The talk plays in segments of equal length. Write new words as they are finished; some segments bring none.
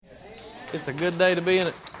It's a good day to be in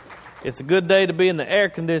it. It's a good day to be in the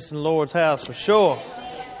air-conditioned Lord's house for sure.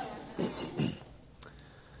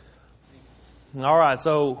 All right,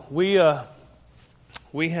 so we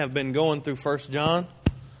have been going through 1 John.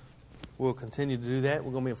 We'll continue to do that.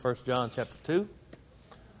 We're going to be in 1 John chapter 2.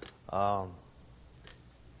 I'm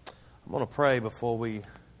going to pray before we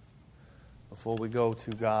go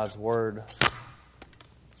to God's Word.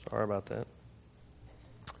 Sorry about that.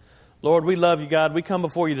 Lord, we love you, God. We come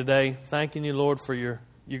before you today, thanking you, Lord, for your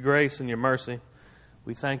grace and your mercy.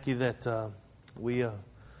 We thank you that we are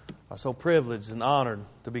so privileged and honored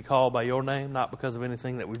to be called by your name, not because of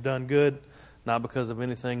anything that we've done good, not because of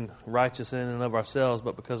anything righteous in and of ourselves,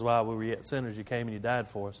 but because while we were yet sinners, you came and you died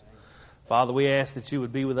for us. Father, we ask that you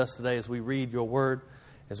would be with us today as we read your word,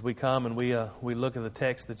 as we come and we look at the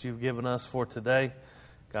text that you've given us for today.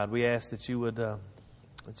 God, we ask that you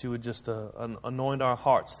would just anoint our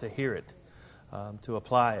hearts to hear it, to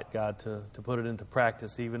apply it, God, to put it into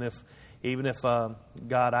practice. Even if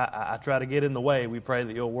God, I try to get in the way, we pray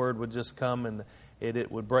that your word would just come and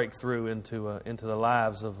it would break through into the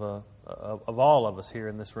lives of all of us here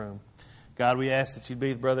in this room. God, we ask that you'd be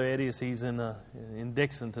with Brother Eddie as he's in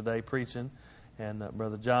Dixon today preaching, and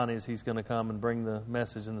Brother Johnny as he's going to come and bring the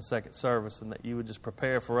message in the second service, and that you would just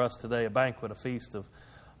prepare for us today a banquet, a feast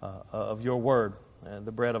of your word and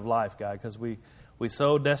the bread of life, God, because we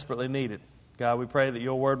so desperately need it. God, we pray that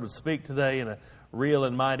your word would speak today in a real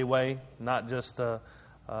and mighty way, not just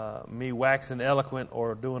me waxing eloquent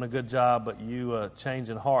or doing a good job, but you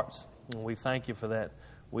changing hearts. And we thank you for that.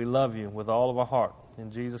 We love you with all of our heart.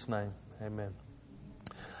 In Jesus' name, amen.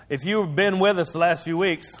 If you've been with us the last few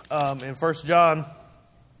weeks in 1 John,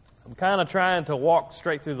 I'm kind of trying to walk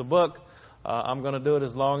straight through the book. I'm going to do it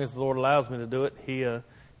as long as the Lord allows me to do it.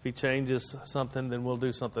 If He changes something, then we'll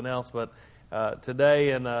do something else. But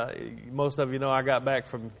today, and most of you know,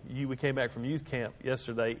 we came back from youth camp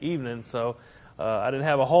yesterday evening, so I didn't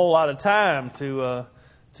have a whole lot of time to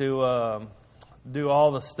do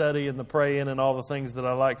all the study and the praying and all the things that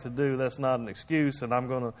I like to do. That's not an excuse, and I'm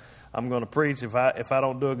gonna preach. If I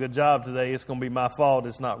don't do a good job today, it's going to be my fault.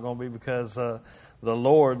 It's not going to be because the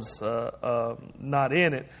Lord's not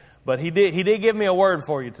in it. But He did give me a word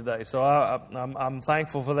for you today, so I'm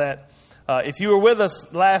thankful for that. If you were with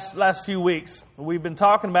us last few weeks, we've been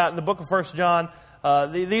talking about in the book of 1 John.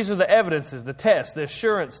 These are the evidences, the tests, the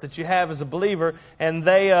assurance that you have as a believer, and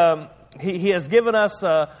He has given us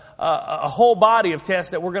a whole body of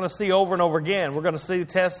tests that we're going to see over and over again. We're going to see the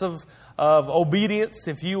tests of obedience.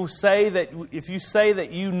 If you say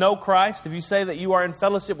that you know Christ, if you say that you are in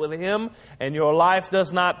fellowship with Him, and your life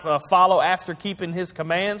does not follow after keeping His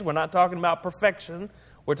commands, we're not talking about perfection.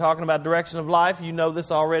 We're talking about direction of life. You know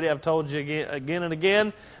this already. I've told you again and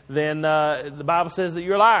again. Then the Bible says that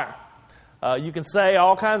you're a liar. You can say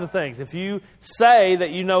all kinds of things. If you say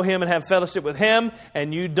that you know Him and have fellowship with Him,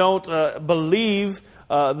 and you don't believe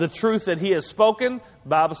the truth that He has spoken, the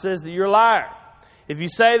Bible says that you're a liar. If you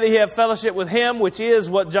say that you have fellowship with Him, which is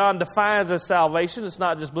what John defines as salvation, it's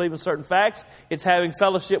not just believing certain facts, it's having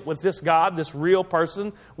fellowship with this God, this real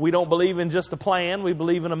person. We don't believe in just a plan, we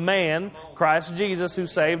believe in a man, Christ Jesus, who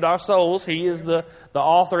saved our souls. He is the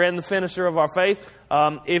author and the finisher of our faith.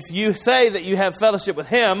 If you say that you have fellowship with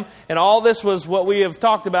Him, and all this was what we have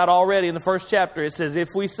talked about already in the first chapter, it says, if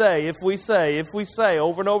we say,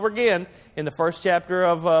 over and over again in the first chapter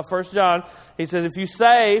of 1 John, he says, if you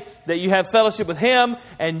say that you have fellowship with Him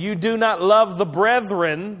and you do not love the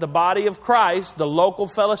brethren, the body of Christ, the local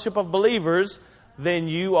fellowship of believers, then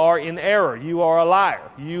you are in error. You are a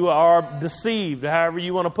liar. You are deceived, however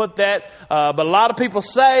you want to put that. But a lot of people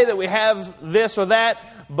say that we have this or that.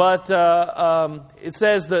 But it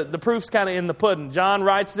says the proof's kind of in the pudding. John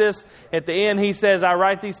writes this at the end. He says, I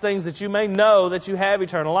write these things that you may know that you have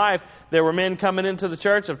eternal life. There were men coming into the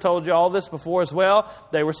church. I've told you all this before as well.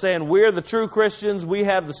 They were saying, we're the true Christians. We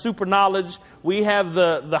have the super knowledge. We have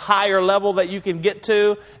the higher level that you can get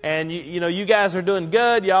to. And you guys are doing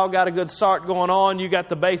good. Y'all got a good start going on. You got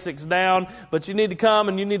the basics down. But you need to come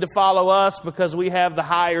and you need to follow us because we have the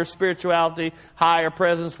higher spirituality, higher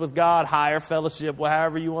presence with God, higher fellowship,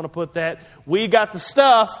 however you want to put that. We got the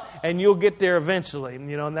stuff, and you'll get there eventually.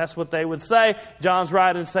 And that's what they would say. John's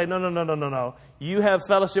writing and say, no. You have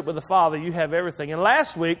fellowship with the Father. You have everything. And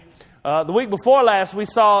last week, the week before last, we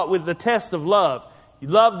saw it with the test of love. You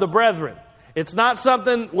love the brethren. It's not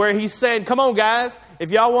something where he's saying, come on, guys,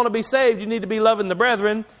 if y'all want to be saved, you need to be loving the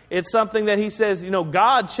brethren. It's something that he says,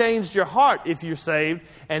 God changed your heart if you're saved,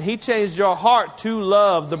 and he changed your heart to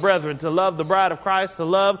love the brethren, to love the bride of Christ, to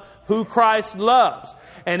love who Christ loves.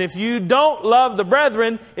 And if you don't love the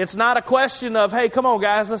brethren, it's not a question of, hey, come on,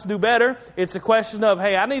 guys, let's do better. It's a question of,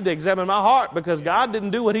 hey, I need to examine my heart because God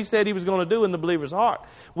didn't do what he said he was going to do in the believer's heart.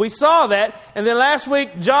 We saw that. And then last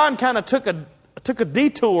week, John kind of took a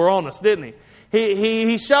detour on us, didn't he?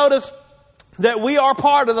 He showed us that we are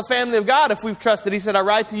part of the family of God if we've trusted. He said, I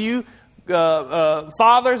write to you,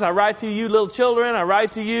 fathers, I write to you, little children, I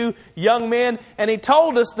write to you, young men. And he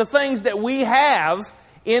told us the things that we have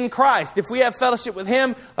in Christ. If we have fellowship with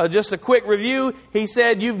him, just a quick review, he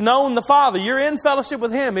said, you've known the Father. You're in fellowship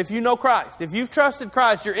with him if you know Christ. If you've trusted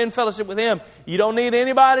Christ, you're in fellowship with him. You don't need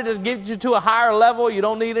anybody to get you to a higher level. You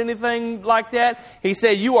don't need anything like that. He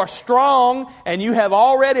said, you are strong and you have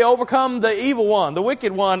already overcome the evil one, the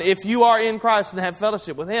wicked one, if you are in Christ and have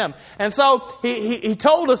fellowship with him. And so he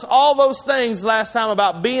told us all those things last time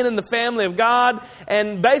about being in the family of God.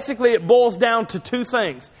 And basically it boils down to two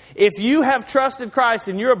things. If you have trusted Christ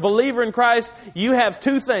and you're a believer in Christ, you have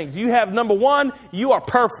two things. You have, number one, you are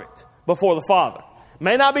perfect before the Father.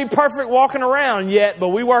 May not be perfect walking around yet, but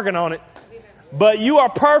we're working on it. But you are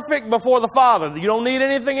perfect before the Father. You don't need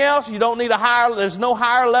anything else. You don't need there's no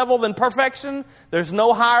higher level than perfection. There's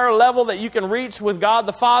no higher level that you can reach with God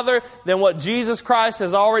the Father than what Jesus Christ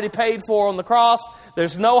has already paid for on the cross.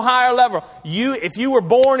 There's no higher level. If you were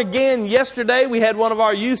born again yesterday, we had one of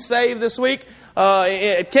our youth saved this week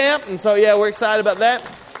at camp. And so, we're excited about that.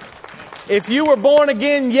 If you were born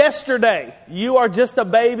again yesterday, you are just a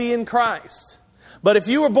baby in Christ. But if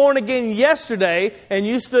you were born again yesterday and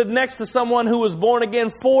you stood next to someone who was born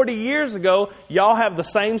again 40 years ago, y'all have the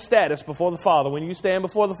same status before the Father. When you stand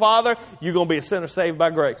before the Father, you're going to be a sinner saved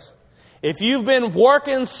by grace. If you've been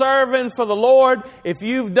working, serving for the Lord, if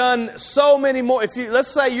you've done so many more, let's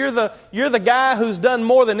say you're the guy who's done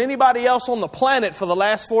more than anybody else on the planet for the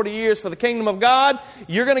last 40 years for the kingdom of God,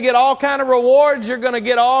 you're going to get all kind of rewards. You're going to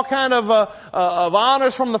get all kind of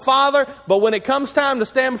honors from the Father. But when it comes time to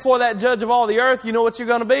stand before that judge of all the earth, you know what you're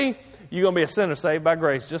going to be? You're going to be a sinner saved by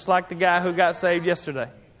grace, just like the guy who got saved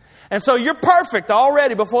yesterday. And so you're perfect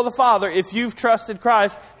already before the Father if you've trusted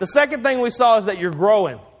Christ. The second thing we saw is that you're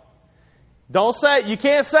growing. You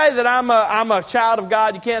can't say that I'm a child of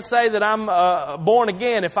God. You can't say that I'm born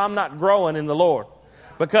again if I'm not growing in the Lord.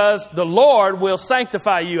 Because the Lord will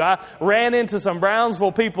sanctify you. I ran into some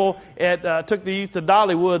Brownsville people took the youth to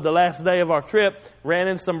Dollywood the last day of our trip. Ran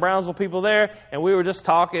into some Brownsville people there, and we were just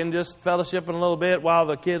talking, just fellowshipping a little bit while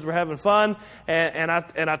the kids were having fun. And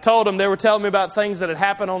I told them, they were telling me about things that had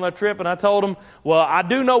happened on their trip, and I told them, well, I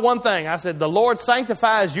do know one thing. I said, the Lord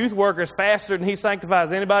sanctifies youth workers faster than He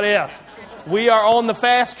sanctifies anybody else. We are on the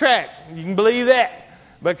fast track. You can believe that,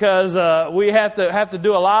 because we have to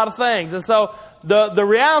do a lot of things. And so the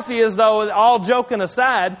reality is, though, all joking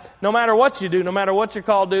aside, no matter what you do, no matter what you're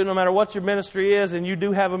called to do, no matter what your ministry is, and you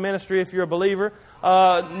do have a ministry if you're a believer,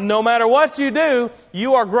 no matter what you do,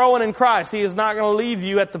 you are growing in Christ. He is not going to leave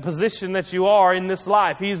you at the position that you are in this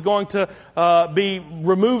life. He's going to be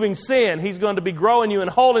removing sin. He's going to be growing you in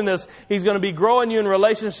holiness. He's going to be growing you in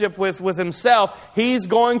relationship with Himself. He's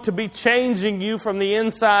going to be changing you from the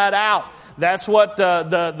inside out. That's what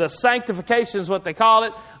the sanctification is what they call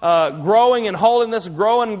it. Growing in holiness,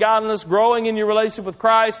 growing in godliness, growing in your relationship with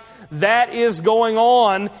Christ. That is going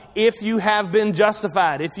on if you have been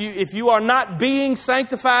justified. If you are not being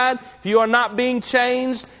sanctified, if you are not being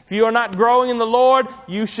changed, if you are not growing in the Lord,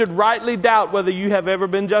 you should rightly doubt whether you have ever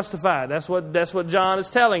been justified. That's what John is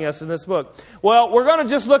telling us in this book. Well, we're going to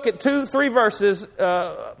just look at 2-3 verses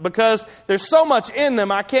because there's so much in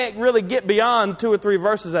them. I can't really get beyond 2 or 3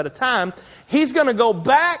 verses at a time. He's going to go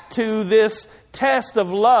back to this test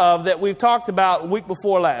of love that we've talked about week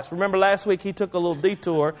before last. Remember last week he took a little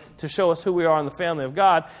detour to show us who we are in the family of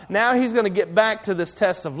God. Now he's going to get back to this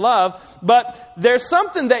test of love. But there's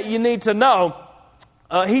something that you need to know.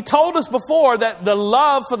 He told us before that the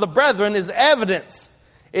love for the brethren is evidence.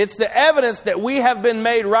 It's the evidence that we have been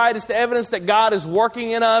made right. It's the evidence that God is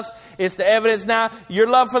working in us. It's the evidence. Now, your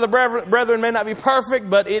love for the brethren may not be perfect,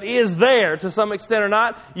 but it is there to some extent or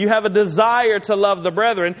not. You have a desire to love the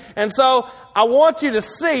brethren. And so I want you to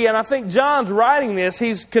see, and I think John's writing this,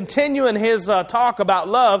 he's continuing his talk about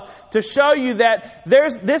love to show you that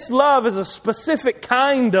this love is a specific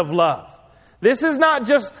kind of love. This is not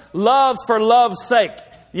just love for love's sake.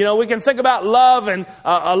 We can think about love, and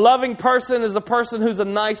a loving person is a person who's a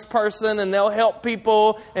nice person, and they'll help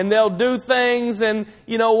people, and they'll do things, and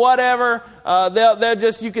whatever. They'll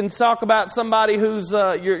just, you can talk about somebody who's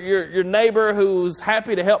your neighbor who's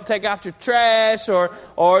happy to help take out your trash,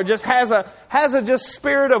 or just has a just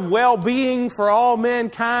spirit of well-being for all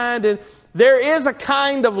mankind. And there is a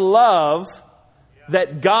kind of love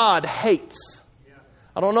that God hates.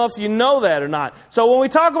 I don't know if you know that or not. So when we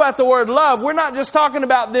talk about the word love, we're not just talking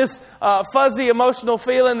about this fuzzy emotional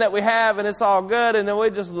feeling that we have and it's all good and then we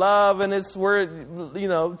just love and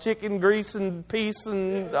we're chicken grease and peace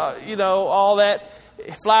and, all that,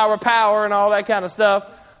 flower power and all that kind of stuff.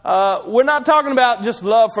 We're not talking about just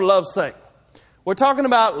love for love's sake. We're talking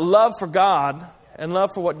about love for God and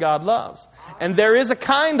love for what God loves. And there is a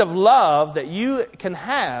kind of love that you can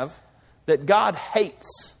have that God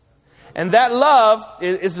hates. And that love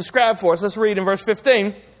is described for us. Let's read in verse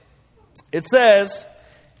 15. It says,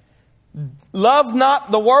 "Love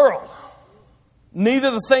not the world,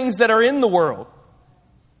 neither the things that are in the world."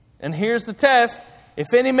 And here's the test.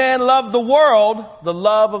 "If any man love the world, the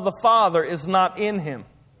love of the Father is not in him.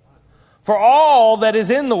 For all that is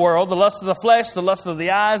in the world, the lust of the flesh, the lust of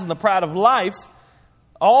the eyes, and the pride of life,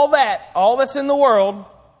 all that's in the world,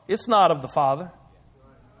 it's not of the Father,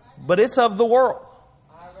 but it's of the world."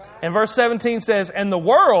 And verse 17 says, "And the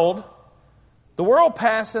world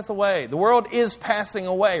passeth away." The world is passing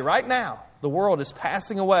away. Right now, the world is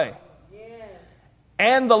passing away. Yes.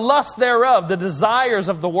 "And the lust thereof," the desires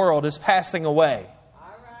of the world, is passing away. All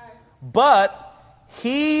right. "But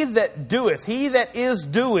he that is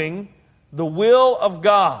doing the will of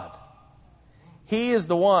God, he is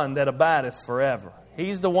the one that abideth forever."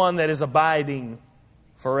 He's the one that is abiding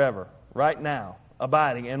forever. Right now.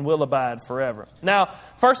 Abiding and will abide forever. Now,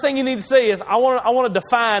 first thing you need to see is I want to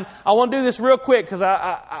define. I want to do this real quick because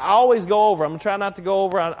I always go over. I'm going to try not to go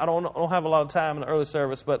over. I don't have a lot of time in the early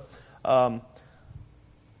service, but I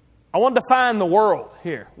want to define the world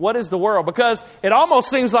here. What is the world? Because it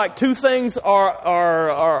almost seems like two things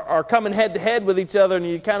are coming head to head with each other, and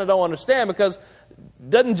you kind of don't understand. Because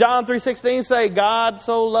doesn't John 3:16 say God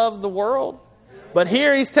so loved the world? But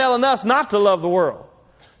here he's telling us not to love the world.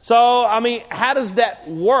 So, how does that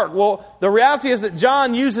work? Well, the reality is that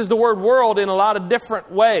John uses the word world in a lot of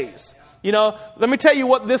different ways. Let me tell you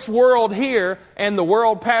what this world here, and the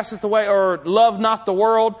world passeth away, or love not the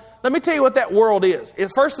world. Let me tell you what that world is.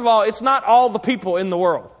 First of all, it's not all the people in the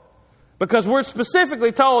world. Because we're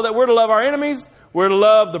specifically told that we're to love our enemies, we're to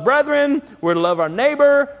love the brethren, we're to love our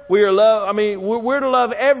neighbor, we're to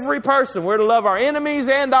love every person. We're to love our enemies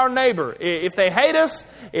and our neighbor. If they hate us,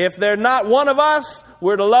 if they're not one of us,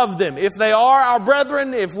 we're to love them. If they are our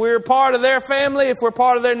brethren, if we're part of their family, if we're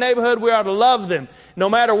part of their neighborhood, we are to love them. No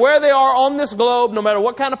matter where they are on this globe, no matter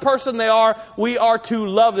what kind of person they are, we are to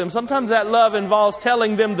love them. Sometimes that love involves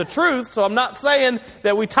telling them the truth. So I'm not saying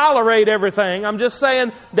that we tolerate everything. I'm just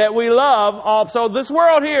saying that we love all. So this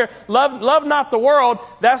world here, love not the world,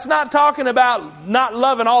 that's not talking about not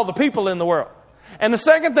loving all the people in the world. And the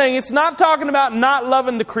second thing, it's not talking about not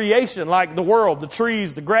loving the creation, like the world, the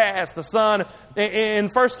trees, the grass, the sun. In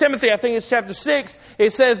 1 Timothy, I think it's chapter 6, it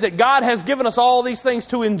says that God has given us all these things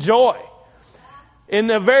to enjoy. In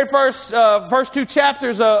the very first two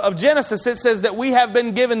chapters of Genesis, it says that we have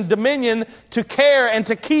been given dominion to care and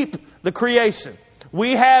to keep the creation.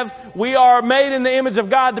 We are made in the image of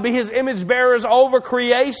God to be His image bearers over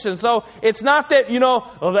creation. So it's not that,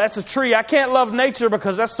 that's a tree. I can't love nature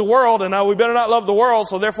because that's the world, and we better not love the world,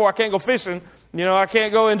 so therefore I can't go fishing. I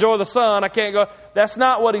can't go enjoy the sun. I can't go. That's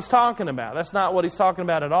not what he's talking about. That's not what he's talking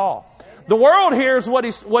about at all. The world here is what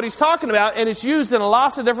he's talking about, and it's used in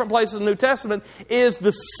lots of different places in the New Testament, is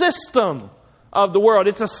the system of the world.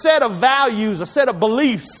 It's a set of values, a set of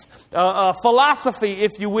beliefs, philosophy,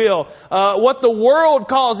 if you will. What the world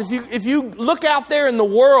calls, if you look out there in the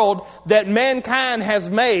world that mankind has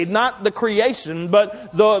made, not the creation,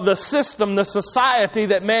 but the system, the society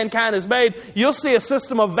that mankind has made, you'll see a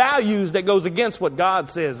system of values that goes against what God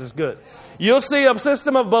says is good. You'll see a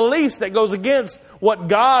system of beliefs that goes against what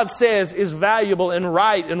God says is valuable and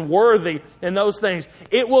right and worthy and those things.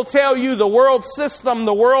 It will tell you, the world system,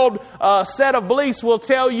 the world set of beliefs will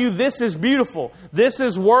tell you this is beautiful, this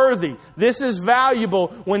is worthy, this is valuable,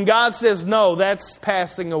 when God says no, that's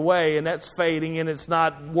passing away and that's fading and it's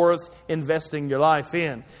not worth investing your life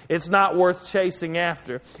in. It's not worth chasing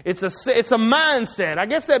after. It's a mindset. I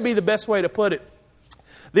guess that'd be the best way to put it.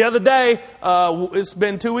 The other day, it's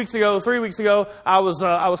been 2 weeks ago, 3 weeks ago, I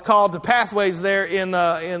was called to Pathways there in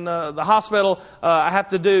the hospital. I have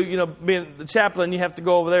to do, being the chaplain, you have to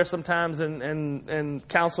go over there sometimes and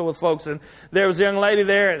counsel with folks. And there was a young lady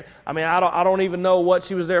there, and I don't even know what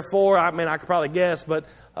she was there for. I could probably guess, but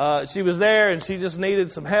she was there, and she just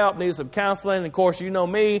needed some help, needed some counseling. And of course, you know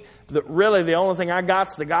me, really the only thing I got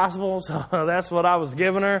is the gospel, so that's what I was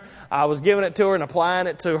giving her. I was giving it to her and applying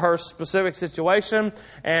it to her specific situation.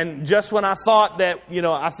 And just when I thought that,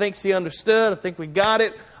 I think she understood, I think we got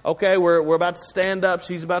it. Okay, we're about to stand up.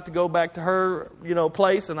 She's about to go back to her,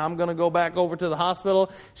 place, and I'm going to go back over to the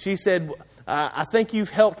hospital. She said, I think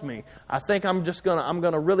you've helped me. I think I'm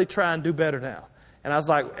going to really try and do better now. And I was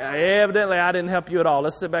like, evidently I didn't help you at all.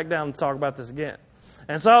 Let's sit back down and talk about this again.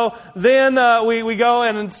 And so then we go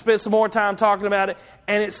in and spend some more time talking about it.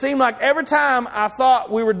 And it seemed like every time I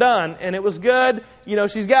thought we were done and it was good,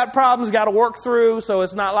 she's got problems, got to work through. So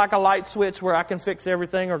it's not like a light switch where I can fix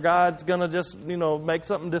everything or God's going to just, make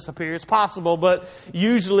something disappear. It's possible, but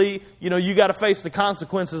usually, you got to face the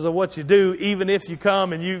consequences of what you do, even if you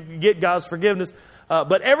come and you get God's forgiveness.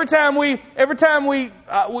 But every time we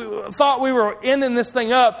thought we were ending this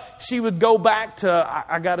thing up, she would go back to,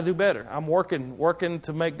 I got to do better. I'm working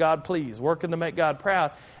to make God pleased, working to make God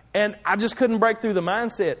proud. And I just couldn't break through the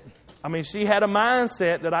mindset. She had a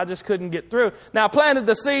mindset that I just couldn't get through. Now, I planted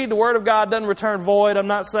the seed. The Word of God doesn't return void. I'm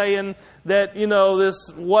not saying that,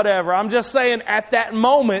 this whatever. I'm just saying at that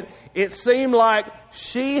moment, it seemed like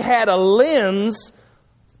she had a lens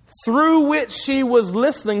through which she was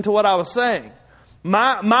listening to what I was saying.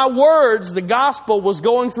 My words, the gospel, was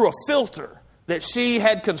going through a filter that she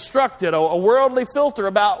had constructed, a worldly filter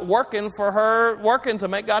about working to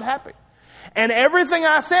make God happy. And everything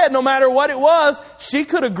I said, no matter what it was, she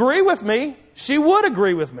could agree with me. She would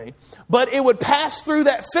agree with me. But it would pass through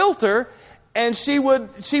that filter, and she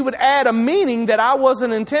would add a meaning that I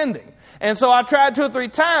wasn't intending. And so I tried 2 or 3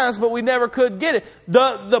 times, but we never could get it.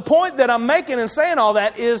 The point that I'm making in saying all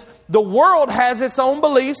that is the world has its own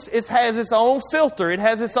beliefs. It has its own filter. It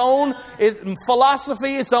has its own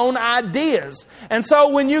philosophy, its own ideas. And so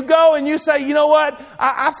when you go and you say, you know what,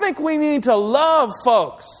 I think we need to love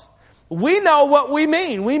folks. We know what we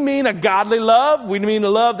mean. We mean a godly love. We mean a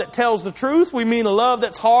love that tells the truth. We mean a love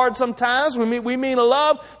that's hard sometimes. We mean a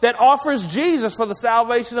love that offers Jesus for the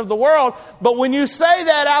salvation of the world. But when you say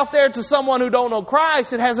that out there to someone who don't know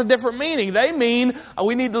Christ, it has a different meaning. They mean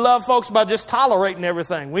we need to love folks by just tolerating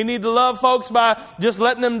everything. We need to love folks by just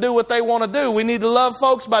letting them do what they want to do. We need to love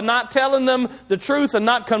folks by not telling them the truth and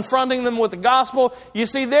not confronting them with the gospel. You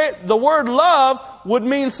see, the word love would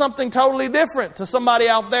mean something totally different to somebody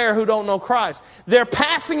out there who don't know Christ. They're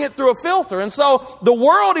passing it through a filter. And so the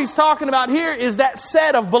world he's talking about here is that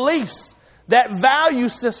set of beliefs, that value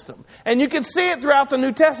system. And you can see it throughout the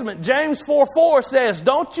New Testament. James 4:4 says,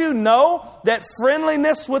 don't you know that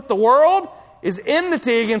friendliness with the world is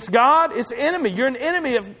enmity against God? It's enemy. You're an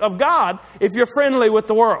enemy of God if you're friendly with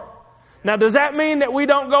the world. Now, does that mean that we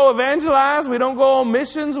don't go evangelize? We don't go on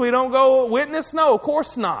missions? We don't go witness? No, of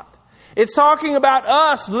course not. It's talking about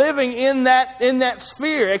us living in that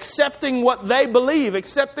sphere, accepting what they believe,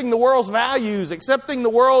 accepting the world's values, accepting the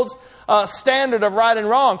world's standard of right and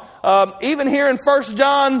wrong. Even here in 1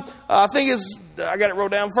 John, I got it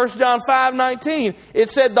wrote down, 1 John 5:19, it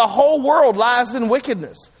said the whole world lies in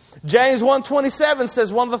wickedness. James 1:27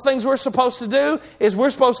 says one of the things we're supposed to do is we're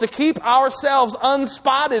supposed to keep ourselves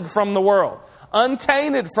unspotted from the world,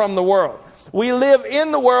 untainted from the world. We live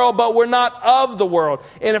in the world, but we're not of the world.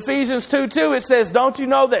 In Ephesians 2:2, it says, don't you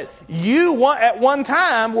know that you at one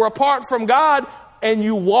time were apart from God and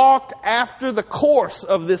you walked after the course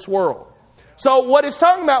of this world? So what it's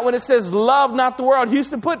talking about when it says love not the world,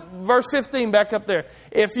 Houston, put verse 15 back up there.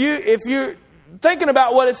 If you're thinking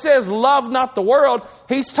about what it says, love not the world,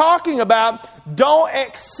 he's talking about don't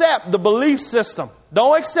accept the belief system.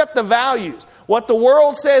 Don't accept the values. What the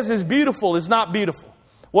world says is beautiful is not beautiful.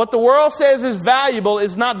 What the world says is valuable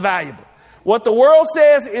is not valuable. What the world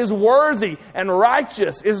says is worthy and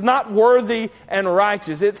righteous is not worthy and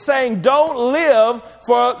righteous. It's saying don't live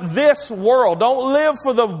for this world. Don't live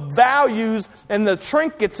for the values and the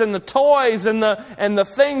trinkets and the toys and the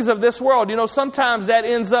things of this world. Sometimes that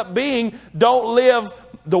ends up being don't live.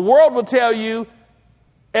 The world will tell you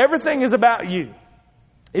everything is about you.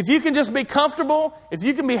 If you can just be comfortable, if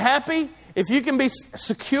you can be happy, if you can be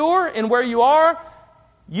secure in where you are,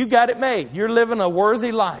 you got it made. You're living a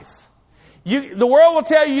worthy life. The world will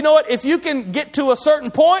tell you, you know what, if you can get to a certain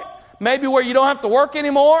point, maybe where you don't have to work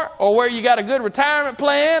anymore, or where you got a good retirement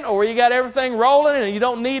plan, or where you got everything rolling and you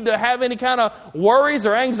don't need to have any kind of worries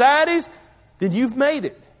or anxieties, then you've made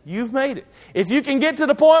it. you've made it. If you can get to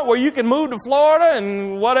the point where you can move to Florida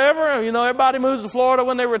and whatever, everybody moves to Florida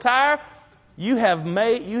when they retire, you have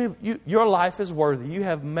made, your life is worthy. You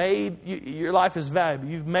have made, your life is valuable.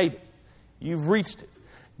 You've made it. You've reached it.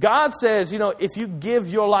 God says, if you give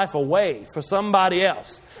your life away for somebody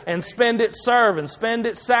else and spend it serving, spend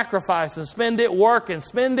it sacrificing, spend it working,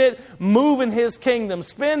 spend it moving His kingdom,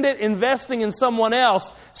 spend it investing in someone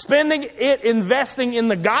else, spending it investing in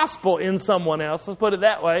the gospel in someone else, let's put it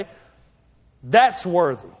that way, that's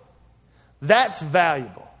worthy. That's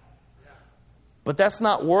valuable. But that's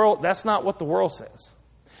not what the world says.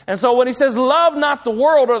 And so when He says, love not the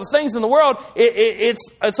world or the things in the world,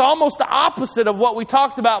 it's almost the opposite of what we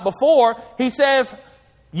talked about before. He says,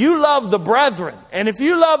 you love the brethren. And if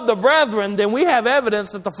you love the brethren, then we have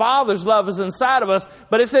evidence that the Father's love is inside of us.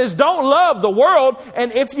 But it says, don't love the world.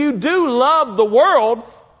 And if you do love the world,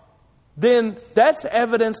 then that's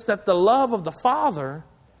evidence that the love of the Father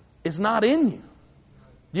is not in you.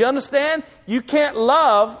 Do you understand? You can't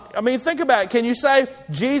love. Think about it. Can you say,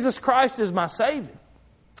 Jesus Christ is my Savior?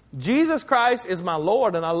 Jesus Christ is my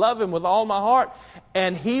Lord, and I love Him with all my heart.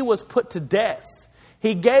 And He was put to death.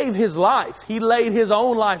 He gave His life. He laid His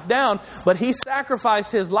own life down, but He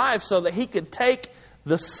sacrificed His life so that He could take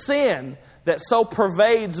the sin that so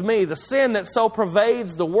pervades me, the sin that so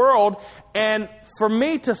pervades the world, and for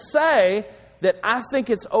me to say that I think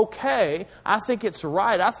it's okay, I think it's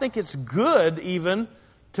right, I think it's good even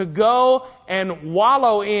to go and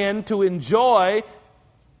wallow in, to enjoy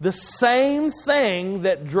the same thing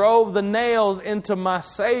that drove the nails into my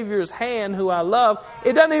Savior's hand, who I love.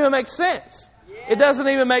 It doesn't even make sense. It doesn't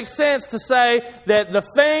even make sense to say that the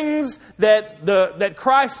things that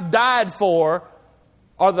Christ died for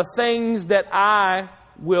are the things that I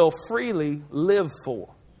will freely live for.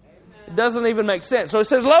 It doesn't even make sense. So it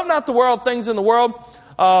says, love not the world, things in the world.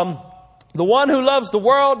 The one who loves the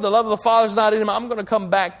world, the love of the Father is not in him. I'm going to come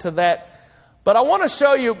back to that. But I want to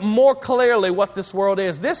show you more clearly what this world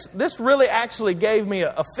is. This really actually gave me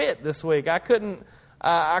a fit this week. I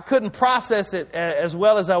couldn't process it as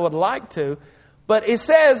well as I would like to. But it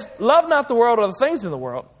says, love not the world or the things in the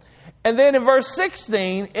world. And then in verse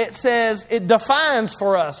 16, it says, it defines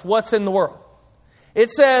for us what's in the world. It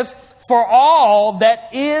says, for all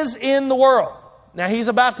that is in the world. Now he's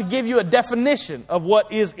about to give you a definition of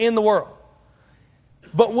what is in the world.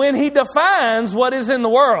 But when he defines what is in the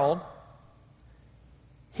world,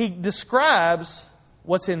 he describes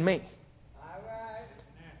what's in me.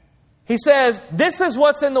 He says, this is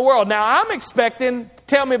what's in the world. Now, I'm expecting,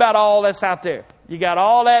 tell me about all that's out there. You got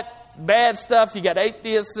all that bad stuff. You got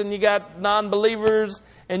atheists and you got non-believers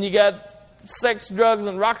and you got sex, drugs,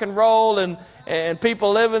 and rock and roll and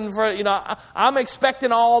people living for, I'm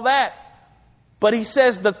expecting all that. But he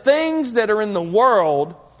says the things that are in the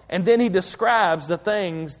world, and then he describes the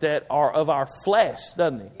things that are of our flesh,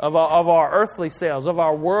 doesn't he? Of our earthly selves, of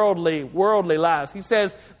our worldly lives. He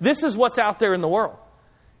says, this is what's out there in the world.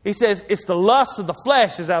 He says, it's the lust of the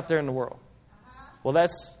flesh is out there in the world. Well,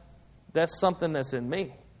 that's something that's in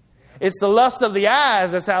me. It's the lust of the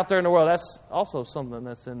eyes that's out there in the world. That's also something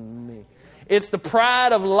that's in me. It's the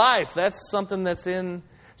pride of life. That's something that's in.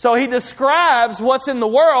 So he describes what's in the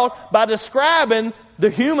world by describing the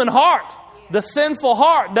human heart. The sinful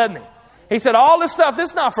heart, doesn't he? He said, all this stuff, this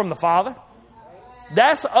is not from the Father.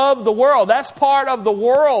 That's of the world. That's part of the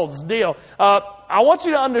world's deal. I want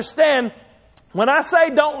you to understand, when I say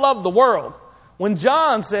don't love the world, when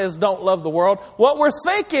John says don't love the world, what we're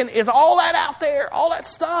thinking is all that out there, all that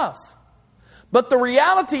stuff. But the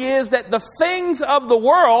reality is that the things of the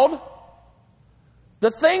world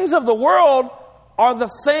are the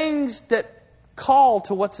things that call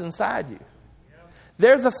to what's inside you.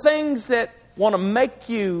 They're the things that want to make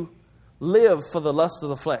you live for the lust of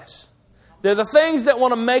the flesh. They're the things that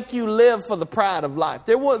want to make you live for the pride of life.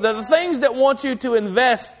 They're the things that want you to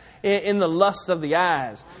invest in the lust of the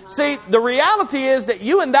eyes. See, the reality is that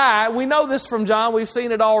you and I, we know this from John, we've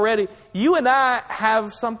seen it already. You and I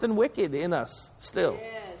have something wicked in us still.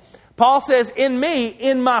 Paul says, in me,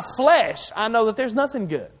 in my flesh, I know that there's nothing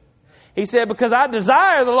good. He said, because I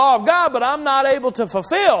desire the law of God, but I'm not able to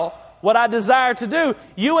fulfill what I desire to do.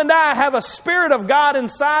 You and I have a Spirit of God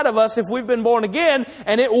inside of us if we've been born again,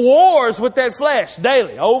 and it wars with that flesh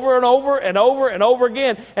daily, over and over and over and over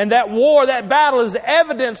again. And that war, that battle is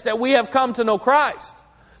evidence that we have come to know Christ.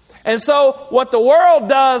 And so what the world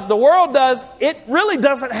does, it really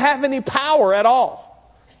doesn't have any power at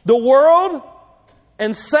all. The world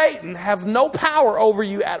and Satan have no power over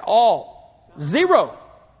you at all. Zero.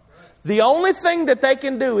 The only thing that they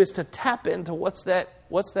can do is to tap into what's that,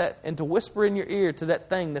 and to whisper in your ear to that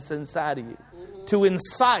thing that's inside of you. To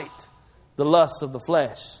incite the lusts of the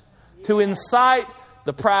flesh, to incite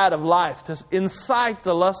the pride of life, to incite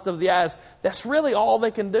the lust of the eyes. That's really all they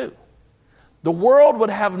can do. The world would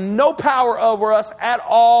have no power over us at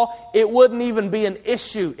all. It wouldn't even be an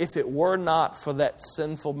issue if it were not for that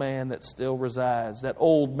sinful man that still resides, that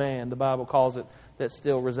old man, the Bible calls it, that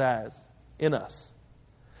still resides in us.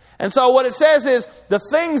 And so what it says is the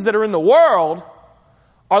things that are in the world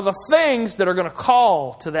are the things that are going to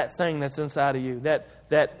call to that thing that's inside of you,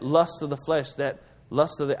 that lust of the flesh, that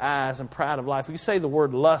lust of the eyes and pride of life. If you say the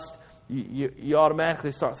word lust, you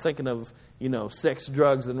automatically start thinking of, sex,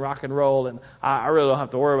 drugs, and rock and roll. And I really don't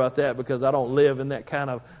have to worry about that because I don't live in that kind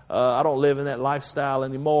of, I don't live in that lifestyle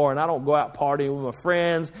anymore. And I don't go out partying with my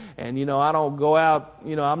friends. And, I don't go out,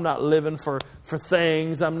 I'm not living for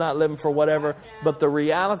things. I'm not living for whatever. But the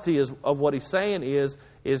reality of what he's saying is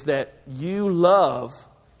that love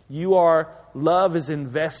is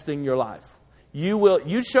investing your life.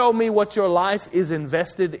 You show me what your life is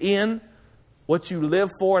invested in, what you live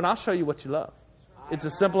for, and I'll show you what you love. It's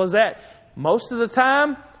as simple as that. Most of the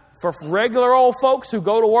time, for regular old folks who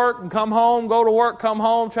go to work and come home, go to work, come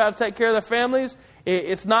home, try to take care of their families,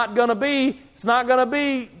 it's not going to be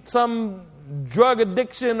some drug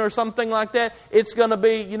addiction or something like that. It's going to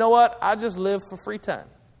be, you know what? I just live for free time.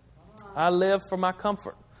 I live for my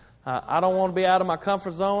comfort. I don't want to be out of my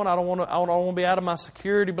comfort zone. I don't want to be out of my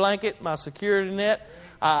security blanket, my security net.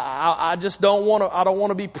 I just don't want to. I don't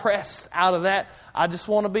want to be pressed out of that. I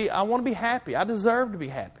want to be happy. I deserve to be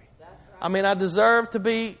happy. I mean, I deserve to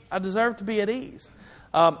be at ease.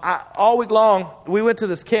 All week long, we went to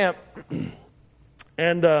this camp,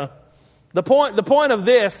 and the point of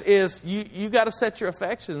this is you got to set your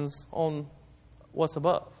affections on what's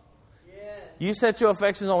above. Yeah. You set your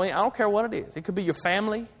affections on. I don't care what it is. It could be your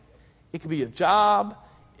family. It could be your job.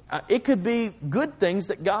 It could be good things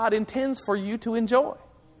that God intends for you to enjoy.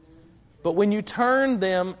 But when you turn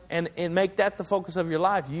them and make that the focus of your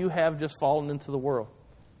life, you have just fallen into the world.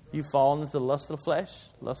 You've fallen into the lust of the flesh,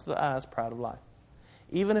 lust of the eyes, pride of life.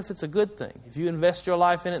 Even if it's a good thing, if you invest your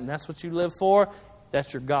life in it and that's what you live for,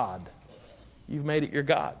 that's your God. You've made it your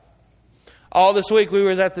God. All this week we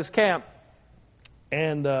were at this camp,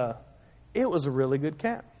 and it was a really good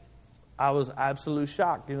camp. I was absolutely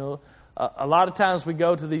shocked. A lot of times we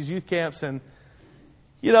go to these youth camps and,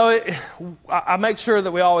 I make sure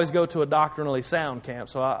that we always go to a doctrinally sound camp.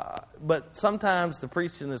 But sometimes the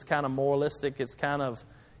preaching is kind of moralistic. It's kind of,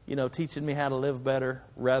 teaching me how to live better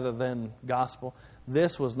rather than gospel.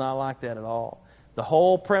 This was not like that at all. The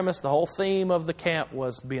whole premise, the whole theme of the camp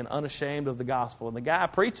was being unashamed of the gospel. And the guy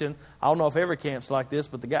preaching, I don't know if every camp's like this,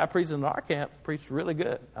 but the guy preaching in our camp preached really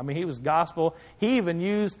good. I mean, he was gospel. He even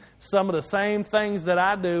used some of the same things that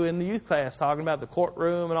I do in the youth class, talking about the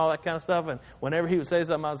courtroom and all that kind of stuff. And whenever he would say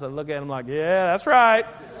something, I would look at him like, yeah, that's right.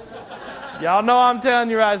 Y'all know I'm telling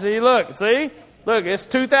you right. Look, it's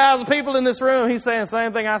 2,000 people in this room. He's saying the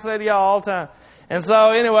same thing I say to y'all all the time. And so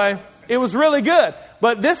anyway, it was really good.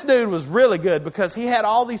 But this dude was really good because he had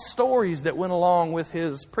all these stories that went along with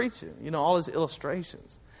his preaching, all his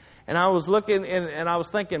illustrations. And I was looking and I was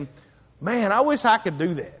thinking, man, I wish I could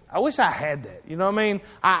do that. I wish I had that. You know what I mean?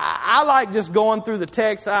 I like just going through the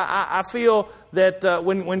text. I feel that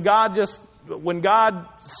when God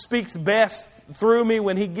speaks best through me,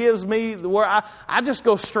 when He gives me the word, I just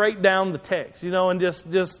go straight down the text, and just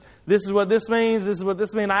this is what this means, this is what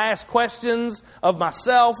this means. I ask questions of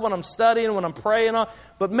myself when I'm studying, when I'm praying on.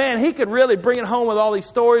 But man, he could really bring it home with all these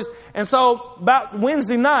stories. And so about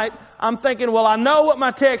Wednesday night, I'm thinking, well, I know what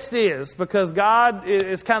my text is because God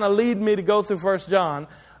is kind of leading me to go through 1 John.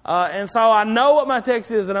 And so I know what my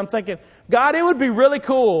text is, and I'm thinking, God, it would be really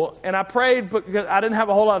cool. And I prayed, because I didn't have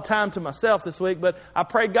a whole lot of time to myself this week, but I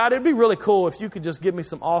prayed, God, it'd be really cool if you could just give me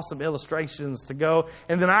some awesome illustrations to go,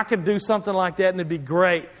 and then I could do something like that, and it'd be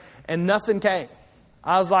great. And nothing came.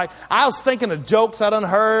 I was thinking of jokes I done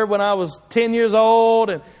heard when I was 10 years old,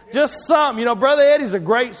 and just something. Brother Eddie's a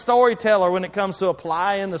great storyteller when it comes to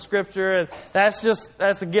applying the Scripture, and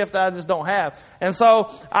that's a gift I just don't have. And so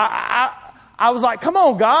I was like, come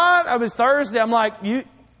on, God. It was Thursday. I'm like,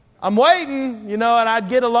 I'm waiting, and I'd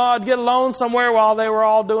get alone somewhere while they were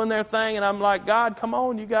all doing their thing. And I'm like, God, come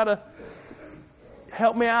on, you got to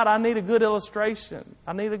help me out. I need a good illustration.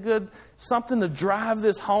 I need something to drive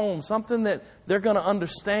this home, something that they're going to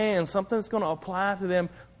understand, something that's going to apply to them.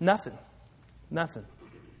 Nothing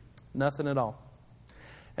at all.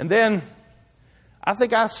 And then I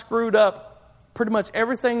think I screwed up pretty much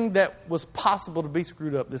everything that was possible to be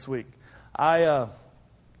screwed up this week. I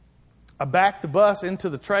backed the bus into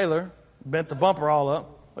the trailer, bent the bumper all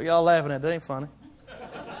up. What y'all laughing at? That ain't funny.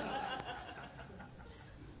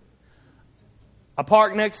 I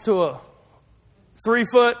parked next to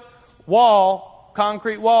 3-foot wall,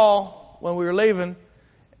 concrete wall, when we were leaving.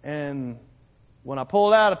 And when I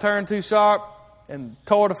pulled out, I turned too sharp and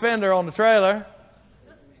tore the fender on the trailer.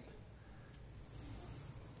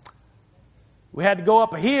 We had to go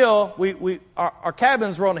up a hill. Our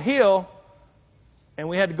cabins were on a hill, and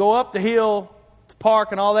we had to go up the hill to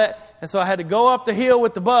park and all that. And so I had to go up the hill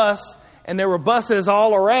with the bus, and there were buses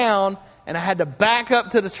all around, and I had to back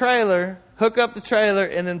up to the trailer, hook up the trailer,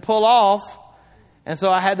 and then pull off. And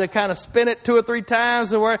so I had to kind of spin it 2 or 3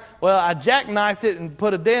 times. I jackknifed it and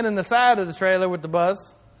put a dent in the side of the trailer with the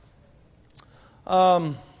bus.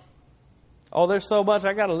 There's so much.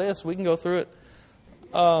 I got a list. We can go through it.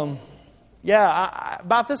 About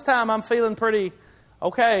this time I'm feeling pretty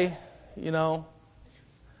okay.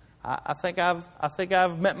 I think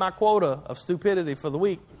I've met my quota of stupidity for the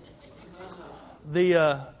week.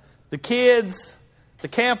 The kids. The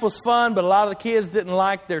camp was fun, but a lot of the kids didn't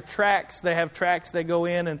like their tracks. They have tracks they go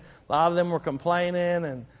in, and a lot of them were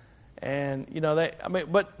complaining.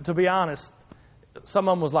 But to be honest, some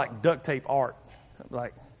of them was like duct tape art.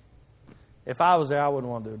 Like, if I was there, I wouldn't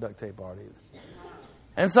want to do duct tape art either.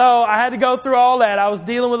 And so I had to go through all that. I was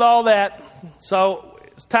dealing with all that. So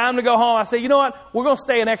it's time to go home. I said, you know what? We're going to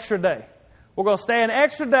stay an extra day. We're going to stay an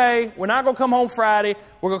extra day. We're not going to come home Friday.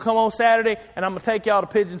 We're going to come home Saturday, and I'm going to take y'all to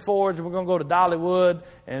Pigeon Forge, and we're going to go to Dollywood,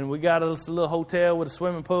 and we got a little hotel with a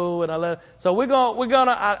swimming pool. So we're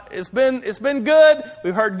gonna. It's been good.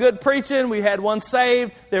 We've heard good preaching. We had one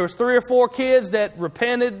saved. There was 3 or 4 kids that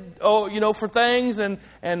repented, for things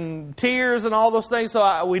and tears and all those things.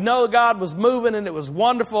 So we know God was moving, and it was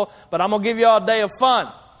wonderful. But I'm going to give y'all a day of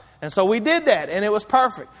fun, and so we did that, and it was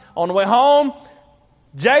perfect. On the way home,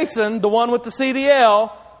 Jason, the one with the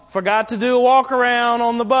CDL, forgot to do a walk around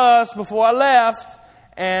on the bus before I left,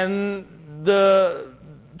 and the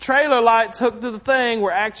trailer lights hooked to the thing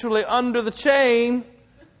were actually under the chain.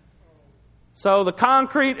 So the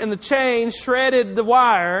concrete and the chain shredded the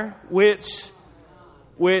wire, which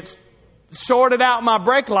shorted out my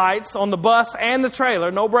brake lights on the bus and the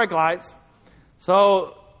trailer. No brake lights.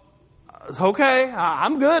 So it's okay.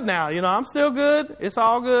 I'm good now. I'm still good. It's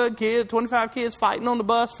all good. 25 kids fighting on the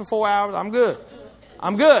bus for 4 hours.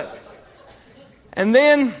 I'm good. And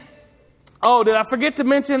then, did I forget to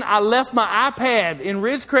mention I left my iPad in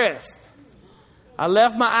Ridgecrest? I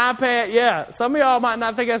left my iPad. Yeah, some of y'all might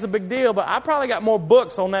not think that's a big deal, but I probably got more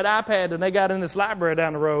books on that iPad than they got in this library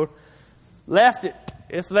down the road. Left it.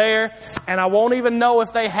 It's there, and I won't even know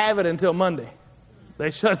if they have it until Monday.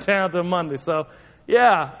 They shut down till Monday, so...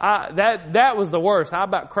 Yeah, that was the worst. I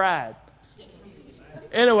about cried.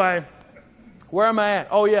 Anyway, where am I at?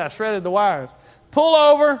 Oh, yeah, shredded the wires. Pull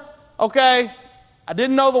over. Okay, I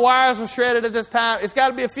didn't know the wires were shredded at this time. It's got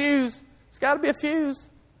to be a fuse.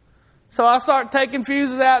 So I start taking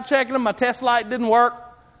fuses out, checking them. My test light didn't work.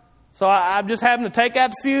 So I'm just having to take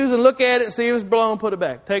out the fuse and look at it and see if it's blown, put it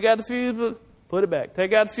back. Take out the fuse, put it back.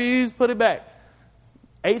 Take out the fuse, put it back.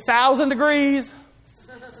 8,000 degrees.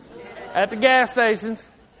 At the gas stations.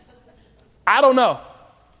 I don't know.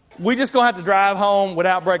 We just going to have to drive home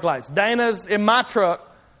without brake lights. Dana's in my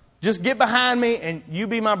truck. Just get behind me and you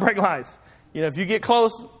be my brake lights. If you get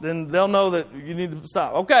close, then they'll know that you need to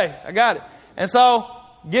stop. Okay, I got it. And so,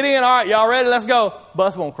 get in. All right, y'all ready? Let's go.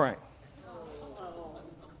 Bus won't crank.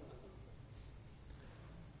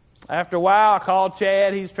 After a while, I called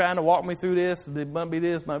Chad. He's trying to walk me through this. It might be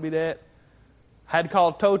this, might be that. Had to call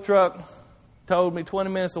a tow truck. Told me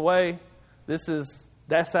 20 minutes away. This is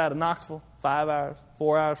that side of Knoxville. 5 hours,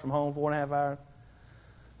 4 hours from home, 4.5 hours.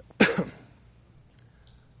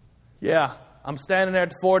 Yeah, I'm standing there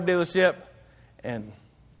at the Ford dealership, and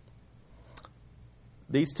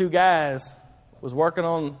these 2 guys was working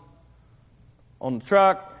on the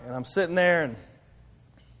truck, and I'm sitting there, and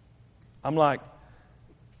I'm like,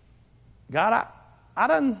 God,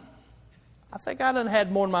 I think I done had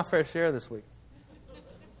more than my fair share this week.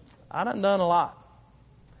 I done a lot.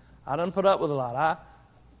 I done put up with a lot.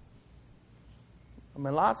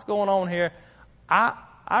 Lots going on here. I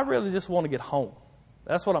really just want to get home.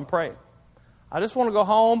 That's what I'm praying. I just want to go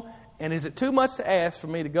home, and is it too much to ask for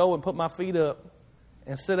me to go and put my feet up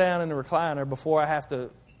and sit down in the recliner before I have to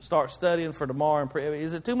start studying for tomorrow and pray?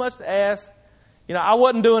 Is it too much to ask? I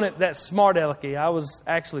wasn't doing it that smart alecky. I was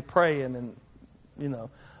actually praying, and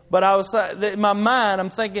but I was in my mind, I'm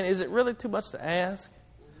thinking, is it really too much to ask?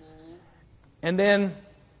 And then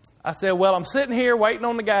I said, well, I'm sitting here waiting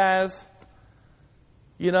on the guys.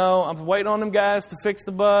 I'm waiting on them guys to fix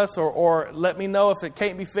the bus or let me know if it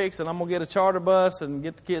can't be fixed, and I'm going to get a charter bus and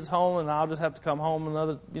get the kids home, and I'll just have to come home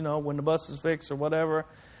when the bus is fixed or whatever.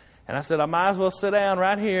 And I said, I might as well sit down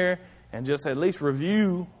right here and just at least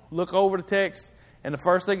review, look over the text, And the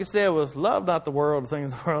first thing it said was, love not the world, the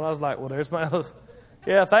things of the world. I was like, well, there's my illustration.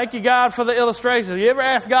 Yeah, thank you, God, for the illustration. You ever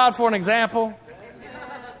ask God for an example?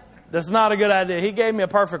 That's not a good idea. He gave me a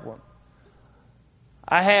perfect one.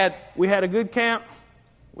 We had a good camp.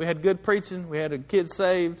 We had good preaching. We had a kid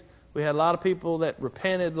saved. We had a lot of people that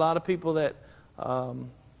repented, a lot of people that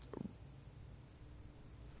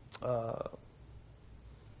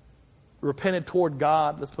repented toward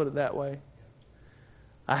God, let's put it that way.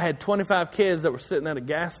 I had 25 kids that were sitting at a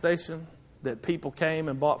gas station that people came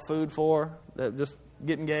and bought food for, that just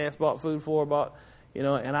getting gas, bought food for, and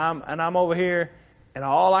I'm over here, and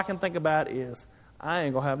all I can think about is I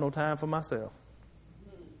ain't gonna have no time for myself.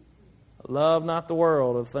 Love not the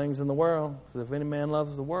world of things in the world, because if any man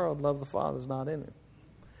loves the world, love the Father is not in it.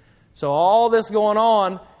 So all this going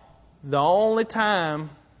on, the only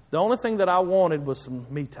thing that I wanted was some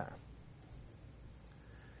me time.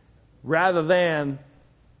 Rather than,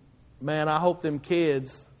 man, I hope them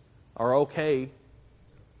kids are okay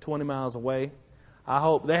 20 miles away. I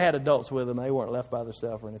hope they had adults with them. They weren't left by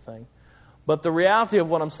themselves or anything. But the reality of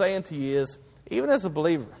what I'm saying to you is, even as a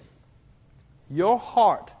believer, your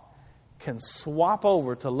heart can swap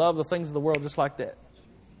over to love the things of the world just like that.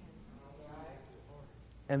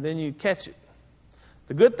 And then you catch it.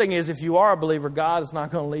 The good thing is, if you are a believer, God is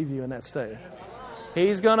not going to leave you in that state.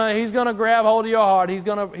 He's gonna grab hold of your heart. He's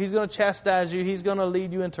gonna chastise you. He's gonna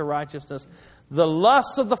lead you into righteousness. The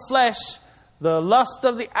lust of the flesh, the lust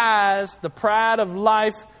of the eyes, the pride of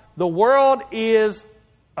life. The world is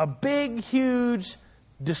a big, huge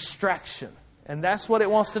distraction. And that's what it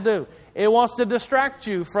wants to do. It wants to distract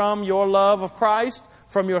you from your love of Christ,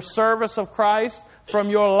 from your service of Christ, from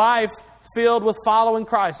your life filled with following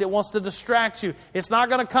Christ. It wants to distract you. It's not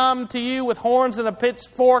going to come to you with horns and a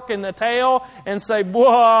pitchfork and a tail and say, whoa,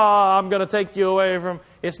 I'm going to take you away from.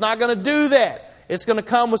 It's not going to do that. It's going to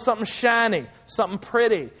come with something shiny, something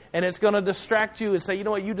pretty, and it's going to distract you and say, you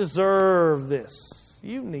know what, you deserve this.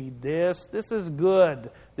 You need this. This is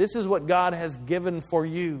good. This is what God has given for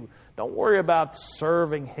you. Don't worry about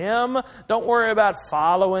serving Him. Don't worry about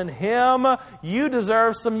following Him. You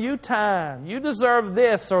deserve some you time. You deserve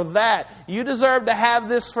this or that. You deserve to have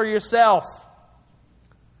this for yourself.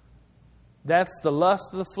 That's the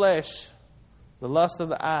lust of the flesh, the lust of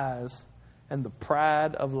the eyes, and the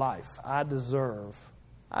pride of life. I deserve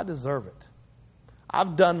it.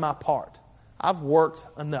 I've done my part. I've worked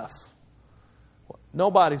enough.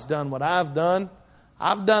 Nobody's done what I've done.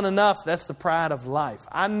 I've done enough. That's the pride of life.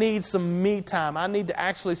 I need some me time. I need to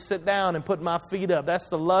actually sit down and put my feet up. That's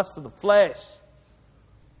the lust of the flesh.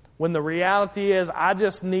 When the reality is, I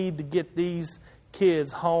just need to get these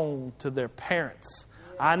kids home to their parents.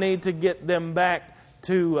 I need to get them back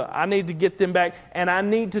and I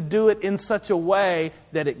need to do it in such a way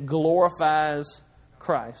that it glorifies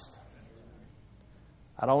Christ.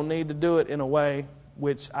 I don't need to do it in a way,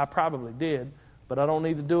 which I probably did, but I don't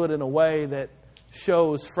need to do it in a way that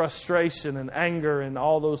shows frustration and anger and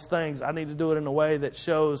all those things. I need to do it in a way that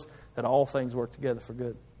shows that all things work together for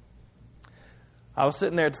good. I was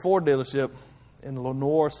sitting there at the Ford dealership in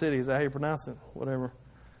Lenoir City. Is that how you pronounce it? Whatever.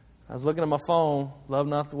 I was looking at my phone. Love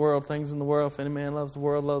not the world, things in the world. If any man loves the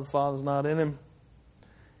world, love the Father is not in him.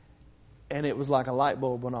 And it was like a light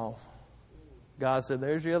bulb went off. God said,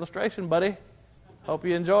 there's your illustration, buddy. Hope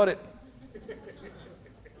you enjoyed it.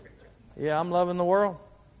 Yeah, I'm loving the world.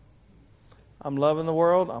 I'm loving the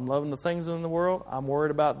world. I'm loving the things in the world. I'm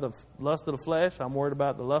worried about the lust of the flesh. I'm worried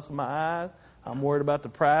about the lust of my eyes. I'm worried about the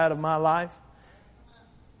pride of my life.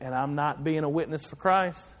 And I'm not being a witness for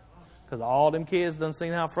Christ. Because all them kids done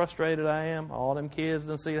seen how frustrated I am. All them kids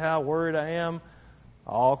done seen how worried I am.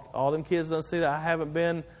 All them kids done see that I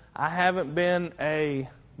haven't been a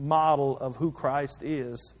model of who Christ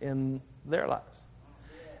is in their lives.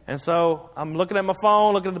 And so I'm looking at my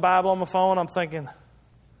phone, looking at the Bible on my phone. I'm thinking,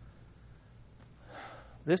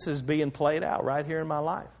 this is being played out right here in my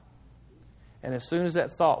life. And as soon as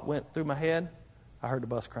that thought went through my head, I heard the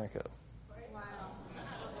bus crank up. Wow.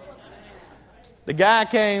 The guy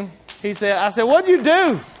came. I said, what'd you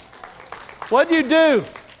do? What'd you do?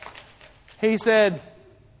 He said,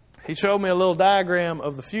 he showed me a little diagram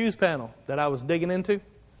of the fuse panel that I was digging into.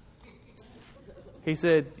 He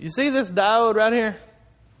said, you see this diode right here?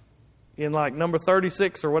 In like number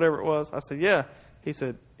 36 or whatever it was. I said, yeah. He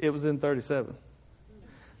said, it was in 37.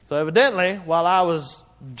 So evidently, while I was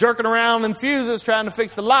jerking around in fuses trying to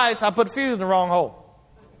fix the lights, I put the fuse in the wrong hole.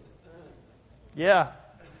 Yeah.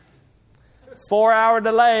 4-hour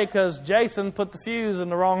delay because Jason put the fuse in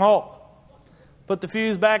the wrong hole. Put the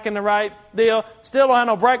fuse back in the right deal. Still don't have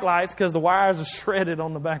no brake lights because the wires are shredded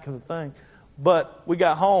on the back of the thing. But we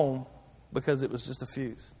got home because it was just a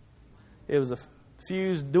fuse. It was a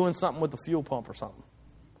fuse doing something with the fuel pump or something.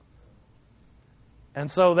 And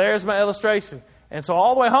so there's my illustration. And so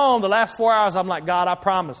all the way home, the last 4 hours, I'm like, God, I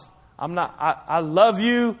promise. I love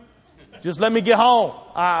you. Just let me get home.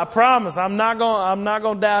 I promise. I'm not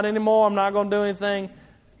going to doubt anymore. I'm not going to do anything.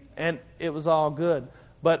 And it was all good.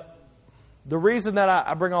 But the reason that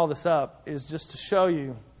I bring all this up is just to show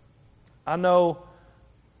you, I know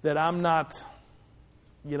that I'm not,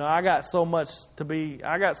 I got so much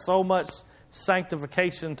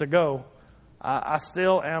sanctification to go. I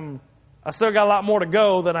still got a lot more to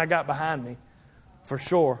go than I got behind me, for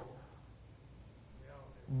sure.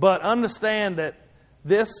 But understand that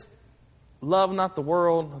this love not the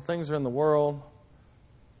world, the things that are in the world.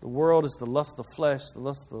 The world is the lust of the flesh, the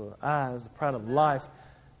lust of the eyes, the pride of life.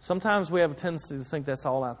 Sometimes we have a tendency to think that's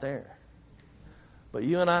all out there. But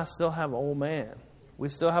you and I still have an old man. We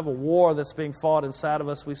still have a war that's being fought inside of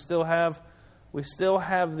us. We still have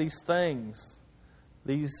these things,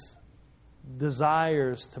 these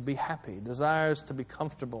desires to be happy, desires to be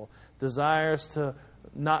comfortable, desires to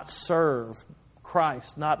not serve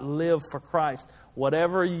Christ, not live for Christ.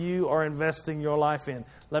 Whatever you are investing your life in.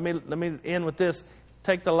 Let me end with this.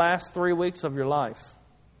 Take the last 3 weeks of your life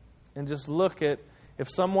and just look at if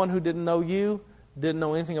someone who didn't know you, didn't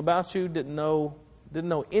know anything about you, didn't know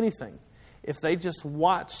anything, if they just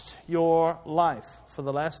watched your life for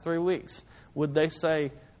the last 3 weeks, would they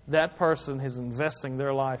say that person is investing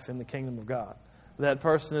their life in the kingdom of God? That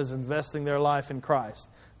person is investing their life in Christ.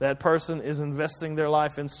 That person is investing their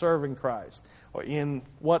life in serving Christ, or in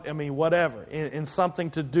whatever, in something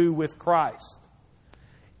to do with Christ.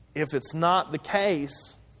 If it's not the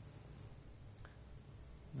case,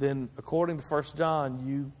 then according to 1 John,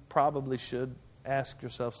 you probably should ask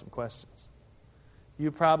yourself some questions.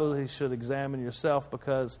 You probably should examine yourself,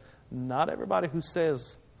 because not everybody who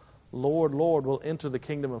says, Lord, Lord, will enter the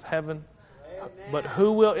kingdom of heaven. Amen. But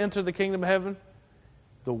who will enter the kingdom of heaven?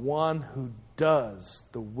 The one who does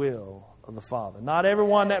the will of the Father. Not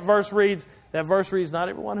everyone, that verse reads, not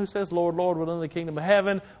everyone who says, Lord, Lord, will enter the kingdom of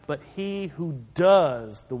heaven, but he who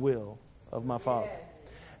does the will of my Father.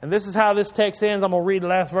 And this is how this text ends. I'm going to read the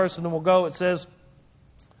last verse and then we'll go. It says,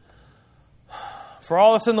 for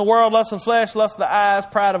all that's in the world, lust of flesh, lust of the eyes,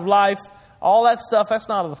 pride of life, all that stuff, that's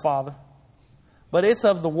not of the Father, but it's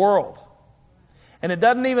of the world. And it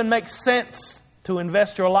doesn't even make sense to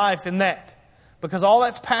invest your life in that, because all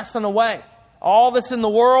that's passing away. All that's in the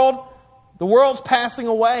world's passing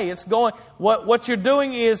away. It's going. What you're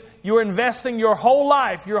doing is you're investing your whole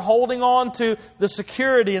life. You're holding on to the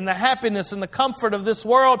security and the happiness and the comfort of this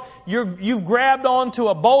world. You've grabbed onto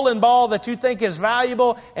a bowling ball that you think is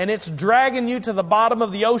valuable, and it's dragging you to the bottom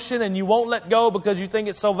of the ocean, and you won't let go because you think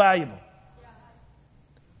it's so valuable.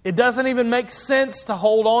 It doesn't even make sense to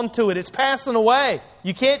hold on to it. It's passing away.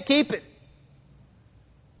 You can't keep it.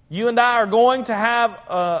 You and I are going to have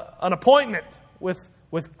an appointment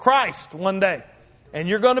with Christ one day. And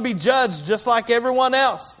you're going to be judged just like everyone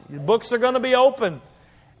else. Your books are going to be open.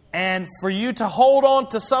 And for you to hold on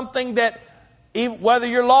to something that, whether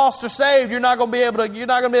you're lost or saved, you're not going to be able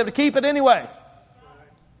to keep it anyway.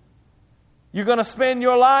 You're going to spend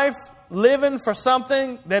your life living for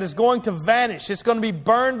something that is going to vanish. It's going to be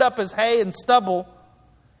burned up as hay and stubble.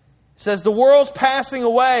 It says the world's passing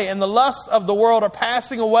away, and the lusts of the world are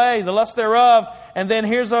passing away, the lust thereof. And then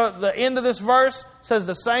here's the end of this verse. It says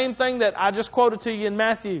the same thing that I just quoted to you in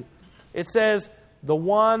Matthew. It says, the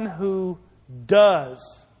one who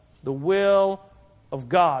does the will of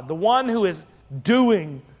God, the one who is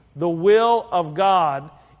doing the will of God,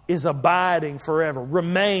 is abiding forever,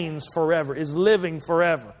 remains forever, is living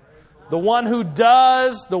forever. The one who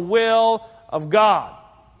does the will of God.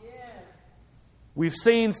 We've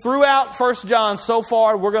seen throughout 1 John so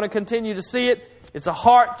far, we're going to continue to see it. It's a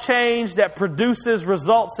heart change that produces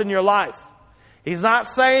results in your life. He's not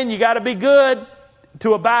saying you got to be good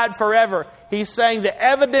to abide forever. He's saying the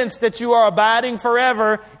evidence that you are abiding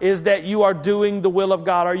forever is that you are doing the will of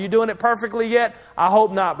God. Are you doing it perfectly yet? I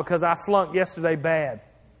hope not, because I flunked yesterday bad.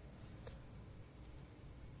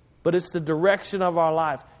 But it's the direction of our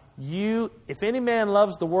life. If any man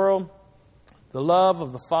loves the world, the love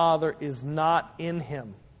of the Father is not in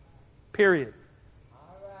him. Period.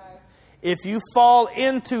 If you fall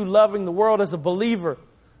into loving the world as a believer,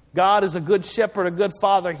 God is a good shepherd, a good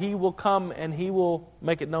father. He will come and He will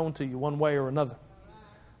make it known to you one way or another.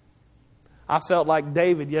 I felt like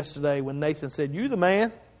David yesterday when Nathan said, "You the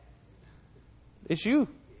man. It's you.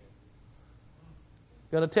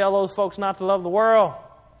 Going to tell those folks not to love the world.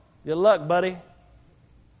 Good luck, buddy."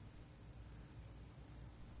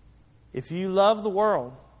 If you love the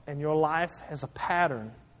world and your life has a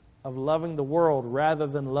pattern of loving the world rather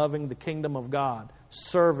than loving the kingdom of God,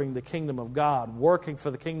 serving the kingdom of God, working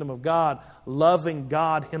for the kingdom of God, loving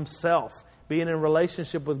God Himself, being in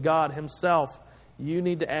relationship with God Himself, you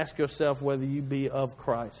need to ask yourself whether you be of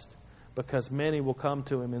Christ. Because many will come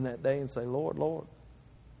to Him in that day and say, Lord, Lord.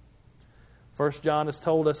 1 John has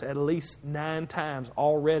told us at least 9 times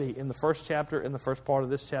already in the first chapter, in the first part of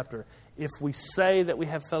this chapter, if we say that we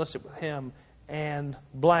have fellowship with Him and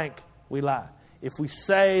blank, we lie. If we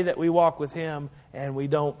say that we walk with Him and we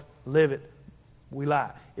don't live it, we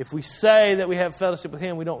lie. If we say that we have fellowship with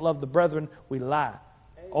Him, we don't love the brethren, we lie.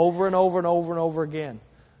 Over and over and over and over again.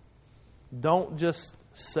 Don't just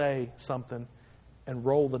say something and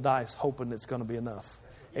roll the dice hoping it's going to be enough.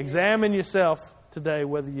 Examine yourself today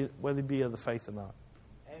whether you be of the faith or not.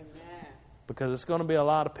 Amen. Because it's going to be a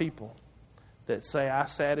lot of people that say, I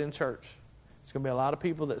sat in church. It's going to be a lot of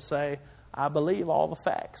people that say, I believe all the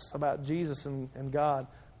facts about Jesus and God,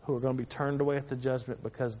 who are going to be turned away at the judgment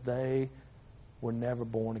because they were never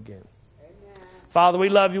born again. Amen. Father, we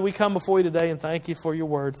love you. We come before you today and thank you for your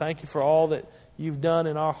word. Thank you for all that you've done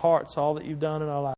in our hearts, all that you've done in our lives.